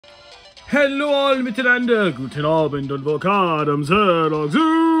Hallo all miteinander, guten Abend und willkommen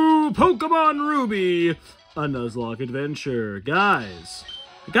zu Pokémon Ruby, a nuzlocke adventure. Guys,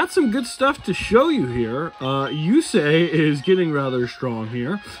 I got some good stuff to show you here. Yusei is getting rather strong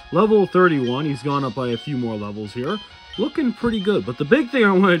here. Level 31, he's gone up by a few more levels here. Looking pretty good, but the big thing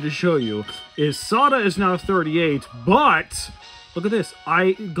I wanted to show you is Sada is now 38, but look at this.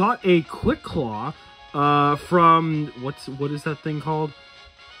 I got a Quick Claw from, what is that thing called?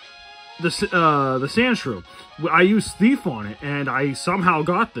 The Sandshrew. I used Thief on it, and I somehow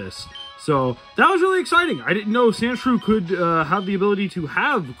got this. So, that was really exciting. I didn't know Sandshrew could have the ability to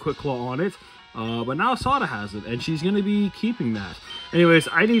have Quick Claw on it, but now Sada has it, and she's going to be keeping that. Anyways,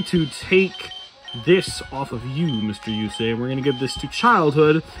 I need to take this off of you, Mr. Yusei, and we're going to give this to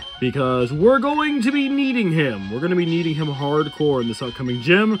Childhood, because we're going to be needing him. We're going to be needing him hardcore in this upcoming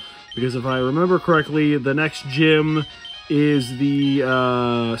gym, because if I remember correctly, the next gym is the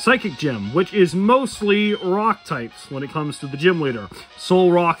Psychic Gym, which is mostly rock types when it comes to the gym leader.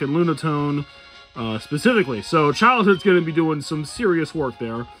 Soul Rock and Lunatone, specifically. So Childhood's going to be doing some serious work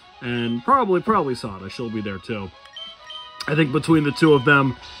there, and probably Sada. She'll be there too. I think between the two of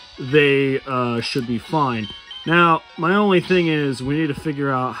them, they should be fine. Now, my only thing is we need to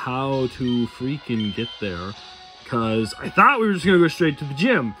figure out how to freaking get there, because I thought we were just going to go straight to the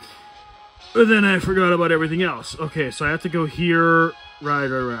gym. But then I forgot about everything else. Okay, so I have to go here. Right.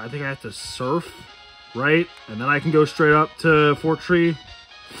 I think I have to surf, right? And then I can go straight up to Fort Tree.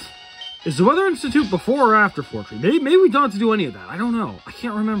 Is the Weather Institute before or after Fort Tree? Maybe we don't have to do any of that. I don't know. I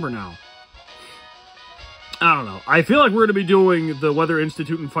can't remember now. I don't know. I feel like we're going to be doing the Weather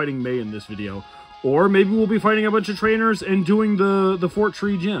Institute and fighting May in this video. Or maybe we'll be fighting a bunch of trainers and doing the Fort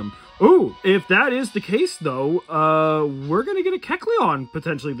Tree Gym. Ooh, if that is the case, though, we're going to get a Kecleon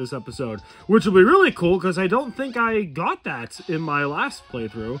potentially this episode, which will be really cool, because I don't think I got that in my last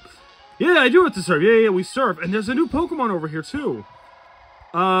playthrough. Yeah, I do have to surf. Yeah, we surf. And there's a new Pokemon over here, too.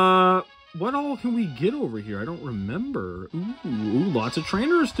 What all can we get over here? I don't remember. Ooh, lots of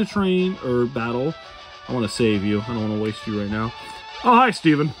trainers to train, or battle. I want to save you. I don't want to waste you right now. Oh, hi,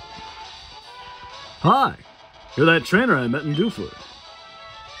 Steven. Hi. You're that trainer I met in Dewford.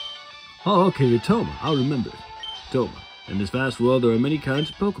 Oh, okay, you're Toma. I'll remember. Toma. In this vast world, there are many kinds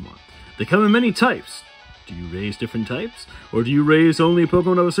of Pokemon. They come in many types. Do you raise different types? Or do you raise only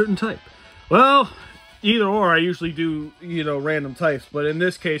Pokemon of a certain type? Well, either or. I usually do, random types. But in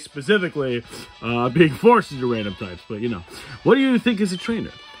this case, specifically, being forced to do random types. But, what do you think is a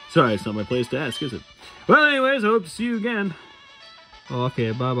trainer? Sorry, it's not my place to ask, is it? Well, anyways, I hope to see you again. Oh, okay,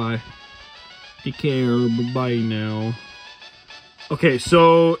 bye-bye. Take care. Bye-bye now. Okay,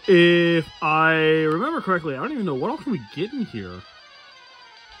 so if I remember correctly, I don't even know, what else can we get in here?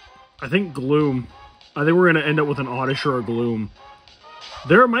 I think Gloom. I think we're going to end up with an Oddish or a Gloom.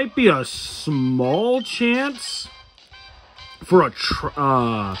 There might be a small chance for a,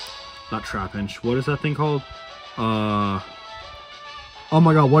 not Trapinch. What is that thing called? Oh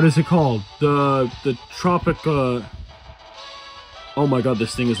my god, what is it called? The Tropic, oh my god,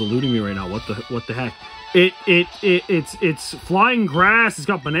 this thing is eluding me right now. What the heck? It's flying grass. It's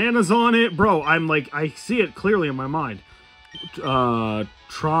got bananas on it, bro. I'm like, I see it clearly in my mind. Trop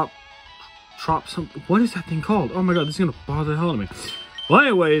something. What is that thing called? Oh my god, this is gonna bother the hell out of me. Well,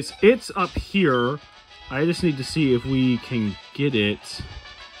 anyways, it's up here. I just need to see if we can get it.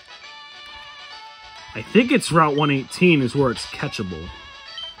 I think it's Route 118 is where it's catchable.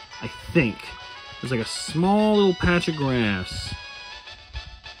 I think there's like a small little patch of grass.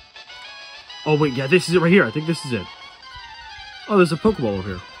 Oh, wait, yeah, this is it right here. I think this is it. Oh, there's a Pokeball over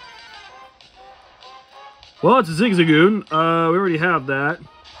here. Well, it's a Zigzagoon. We already have that.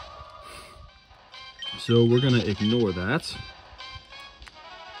 So we're going to ignore that.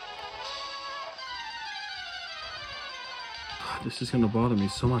 This is going to bother me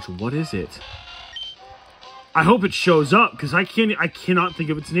so much. What is it? I hope it shows up, because I cannot think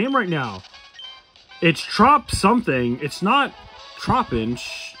of its name right now. It's Trop something. It's not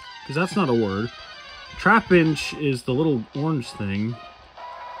Tropinch. Because that's not a word. Trapinch is the little orange thing.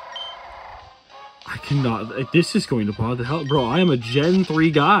 I cannot... This is going to bother the hell... Bro, I am a Gen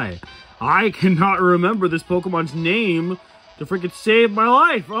 3 guy. I cannot remember this Pokemon's name to freaking save my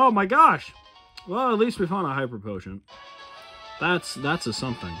life. Oh my gosh. Well, at least we found a Hyper Potion. That's a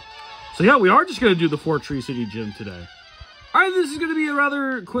something. So yeah, we are just going to do the Fort Tree City Gym today. Alright, this is going to be a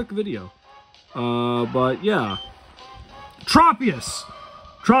rather quick video. But yeah. Tropius!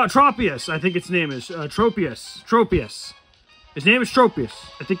 Tropius, I think its name is Tropius. His name is Tropius.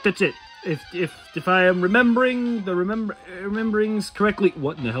 I think that's it. If I am remembering the rememberings correctly.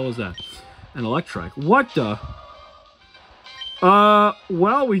 What in the hell is that? An Electrike. What the?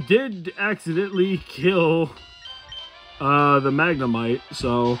 Well, we did accidentally kill, the Magnemite,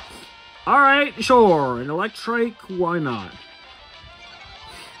 so... Alright, sure, an Electrike, why not?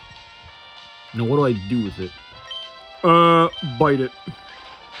 Now, what do I do with it? Bite it.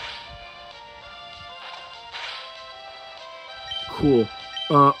 Cool.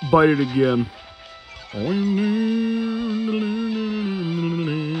 Bite it again.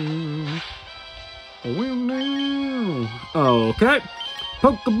 Okay.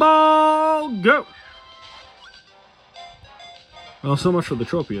 Pokeball, go! Well, so much for the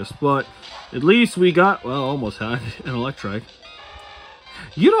Tropius, but at least we got, well, almost had an Electrike.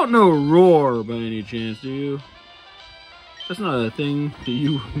 You don't know Roar by any chance, do you? That's not a thing that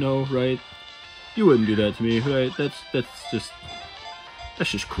you know, right? You wouldn't do that to me, right? That's just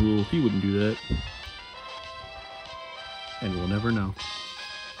cruel. You wouldn't do that. And we'll never know.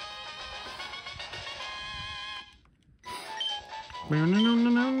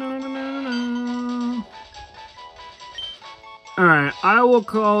 Alright, I will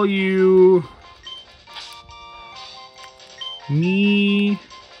call you...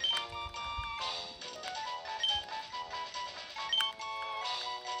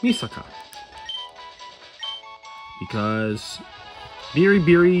 Misaka. Because... Beery,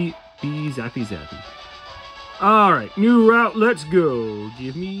 Beery, Bee, Zappy, Zappy. Alright, new route, let's go.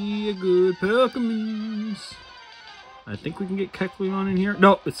 Give me a good Pokemon. I think we can get Kecleon in here.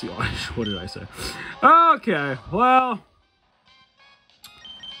 No, it's the Orange. What did I say? Okay, well...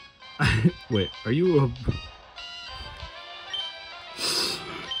 Wait, are you a...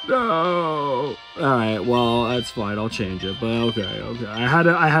 No! Alright, well, that's fine. I'll change it, but okay. I had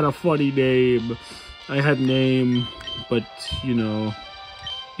a funny name. I had name, but, you know,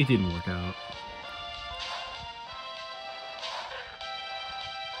 it didn't work out.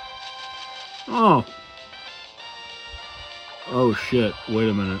 Oh. Oh, shit. Wait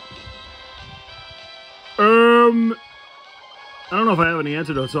a minute. I don't know if I have any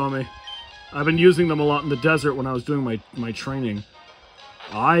antidotes on me. I've been using them a lot in the desert when I was doing my training.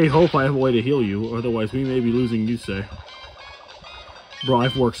 I hope I have a way to heal you, otherwise we may be losing Yusei. Bro,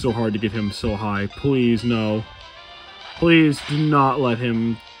 I've worked so hard to get him so high. Please, no. Please do not let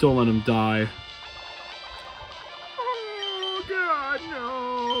him... Don't let him die. Oh, God,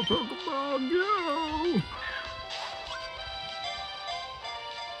 no! Pokemon, go!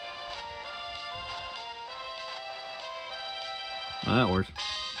 Oh, that worked.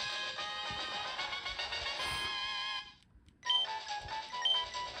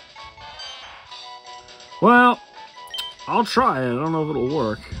 Well, I'll try it. I don't know if it'll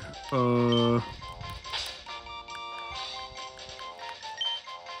work. Oh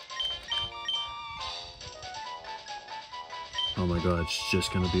my god, it's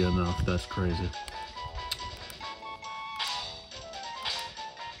just gonna be enough. That's crazy.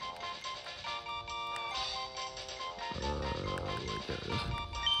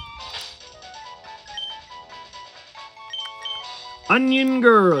 Onion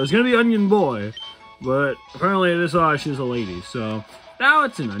girl. It's gonna be onion boy. But apparently this she's a lady, so now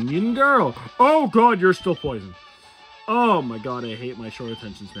it's an onion girl. Oh god, you're still poisoned. Oh my god, I hate my short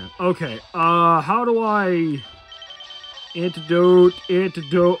attention span. Okay, how do I... Antidote.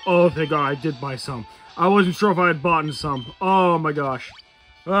 Oh, thank god, I did buy some. I wasn't sure if I had bought some. Oh my gosh.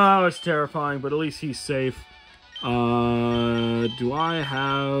 Oh, it's terrifying, but at least he's safe. Do I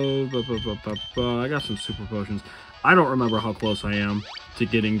have... I got some super potions. I don't remember how close I am to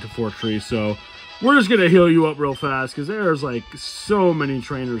getting to Fortree, so... We're just gonna heal you up real fast, because there's, like, so many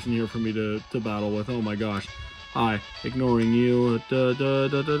trainers in here for me to battle with. Oh my gosh. Hi. Ignoring you.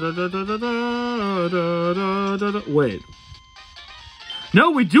 Wait. No,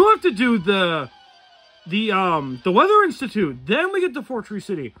 we do have to do the Weather Institute. Then we get to Fortree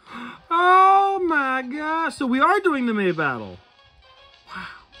City. Oh my gosh. So we are doing the May battle. Wow.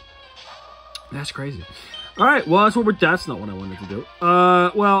 That's crazy. Alright, well, that's not what I wanted to do.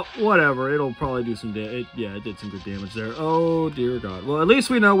 Well, whatever. It'll probably do some damage. Yeah, it did some good damage there. Oh, dear God. Well, at least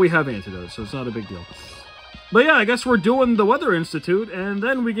we know we have antidotes, so it's not a big deal. But yeah, I guess we're doing the Weather Institute, and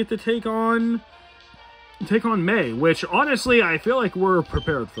then we get to take on May, which, honestly, I feel like we're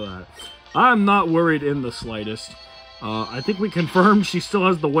prepared for that. I'm not worried in the slightest. I think we confirmed she still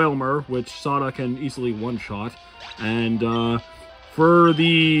has the Wailmer, which Sada can easily one-shot. And, for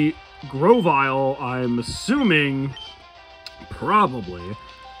the... Grovyle, I'm assuming, probably,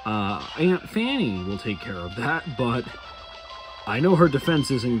 Aunt Fanny will take care of that, but I know her defense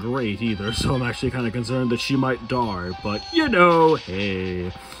isn't great either, so I'm actually kind of concerned that she might die, but, you know,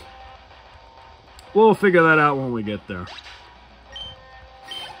 hey. We'll figure that out when we get there.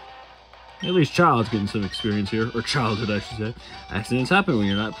 At least Child's getting some experience here. Or childhood, I should say. Accidents happen when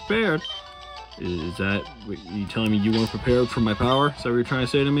you're not prepared. Is that what you telling me you weren't prepared for my power? Is that what you're trying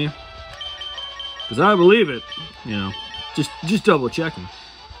to say to me? Because I believe it. You know, just double checking.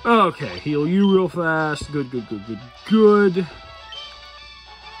 Okay, heal you real fast. Good.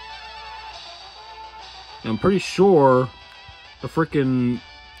 I'm pretty sure the frickin'...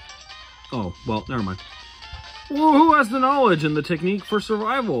 Oh, well, never mind. Well, who has the knowledge and the technique for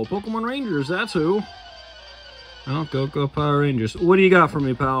survival? Pokemon Rangers, that's who. Oh, go Power Rangers. What do you got for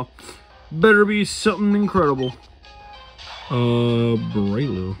me, pal? Better be something incredible.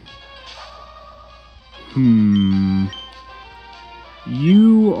 Braylu.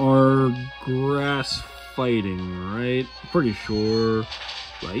 You are grass fighting, right? Pretty sure.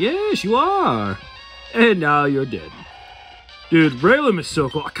 But yes, you are. And now you're dead. Dude, Braylu is so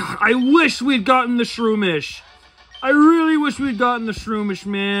cool. God, I wish we'd gotten the Shroomish. I really wish we'd gotten the Shroomish,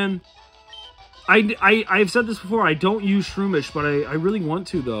 man. I've said this before, I don't use Shroomish, but I really want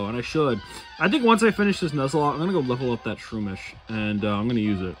to, though, and I should. I think once I finish this Nuzlocke, I'm going to go level up that Shroomish, and I'm going to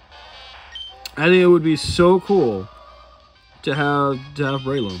use it. I think it would be so cool to have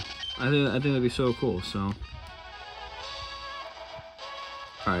Braylu. I think that'd be so cool, so.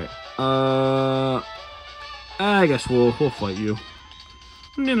 Alright, I guess we'll fight you.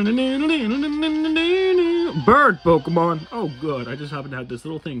 Bird Pokemon. Oh, good. I just happen to have this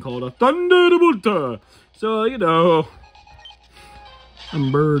little thing called a Thunderbolt. So, you know,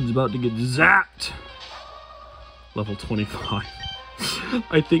 some bird's about to get zapped. Level 25.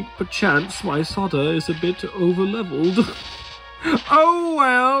 I think perchance my Sota is a bit overleveled. Oh,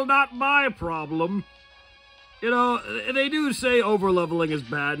 well, not my problem. You know, they do say overleveling is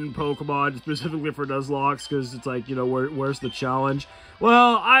bad in Pokemon, specifically for Nuzlocke, because it's like, you know, where's the challenge?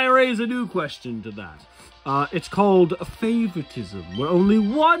 Well, I raise a new question to that. It's called favoritism, where only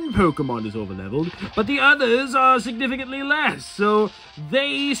one Pokemon is overleveled, but the others are significantly less, so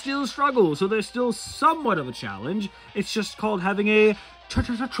they still struggle, so there's still somewhat of a challenge. It's just called having a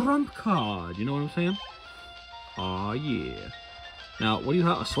trump card, you know what I'm saying? Aw, yeah. Now, what do you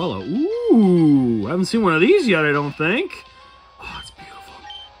have? A Swallow. Ooh, I haven't seen one of these yet, I don't think. Oh, it's beautiful.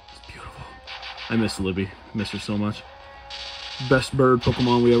 It's beautiful. I miss Libby. I miss her so much. Best bird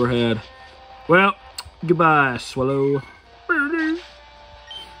Pokemon we ever had. Well, goodbye, Swallow.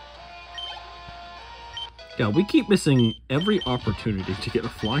 Yeah, we keep missing every opportunity to get a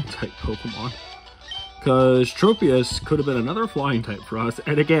flying-type Pokemon. Because Tropius could have been another flying type for us.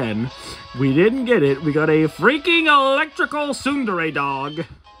 And again, we didn't get it. We got a freaking electrical tsundere dog.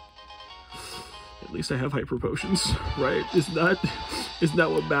 At least I have hyper potions, right? Isn't that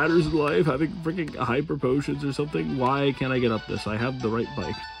what matters in life? Having freaking hyper potions or something? Why can't I get up this? I have the right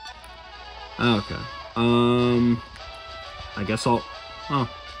bike. Okay. I guess I'll... Oh,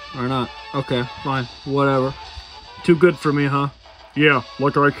 or not. Okay, fine. Whatever. Too good for me, huh? Yeah,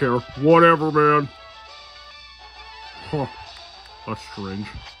 like I care. Whatever, man. Huh, that's strange.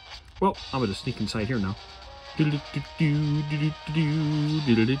 Well, I'm gonna sneak inside here now.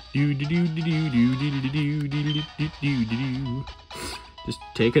 Just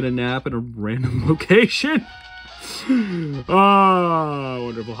taking a nap in a random location. Ah,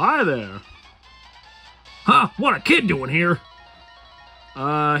 wonderful. Hi there. Huh, what a kid doing here?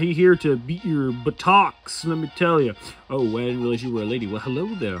 He here to beat your buttocks, let me tell you. Oh, I didn't realize you were a lady. Well,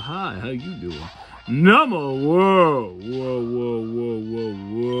 hello there. Hi, how you doing? Nummo, whoa,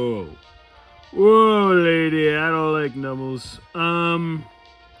 whoa, lady, I don't like nummos.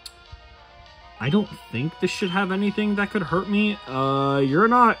 I don't think this should have anything that could hurt me. You're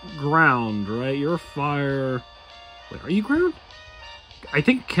not ground, right? You're fire. Wait, are you ground? I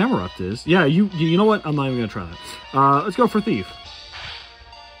think Camerupt is. Yeah, you know what? I'm not even gonna try that. Let's go for Thief.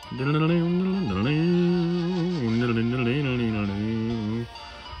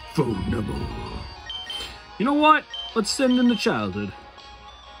 Phone. You know what? Let's send in the Childhood.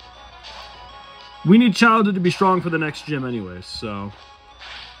 We need Childhood to be strong for the next gym anyways, so...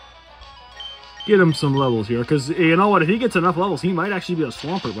 Get him some levels here, because you know what? If he gets enough levels, he might actually be a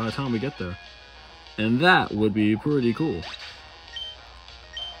Swampert by the time we get there. And that would be pretty cool.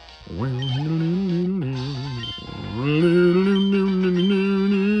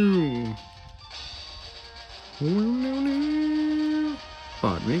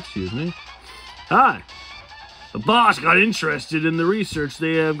 Pardon me, excuse me. Hi! The boss got interested in the research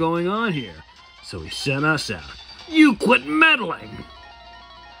they have going on here, so he sent us out. You quit meddling!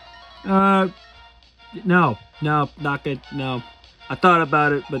 No, not good, no. I thought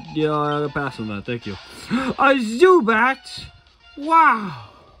about it, but yeah, I'll pass on that, thank you. A Zubat? Wow!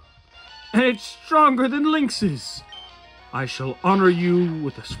 And it's stronger than Lynx's. I shall honor you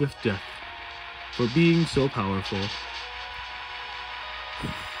with a swift death. for being so powerful.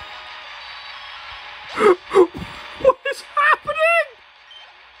 What is happening?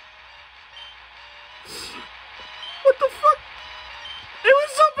 What the fuck? It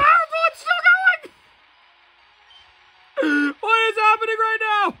was so powerful, it's still going! What is happening right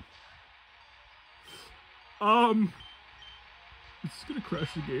now? This is gonna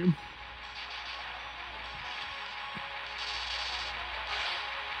crash the game.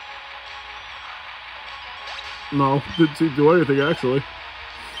 No, didn't seem to do anything, actually.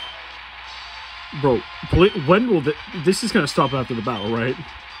 Bro, when will this is gonna stop after the battle, right?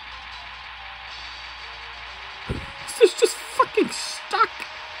 This is just fucking stuck.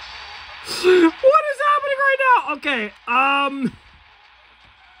 What is happening right now? Okay,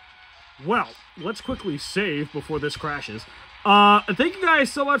 well, let's quickly save before this crashes. Thank you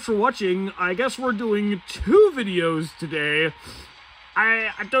guys so much for watching. I guess we're doing 2 videos today.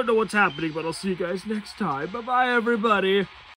 I don't know what's happening, but I'll see you guys next time. Bye-bye, everybody.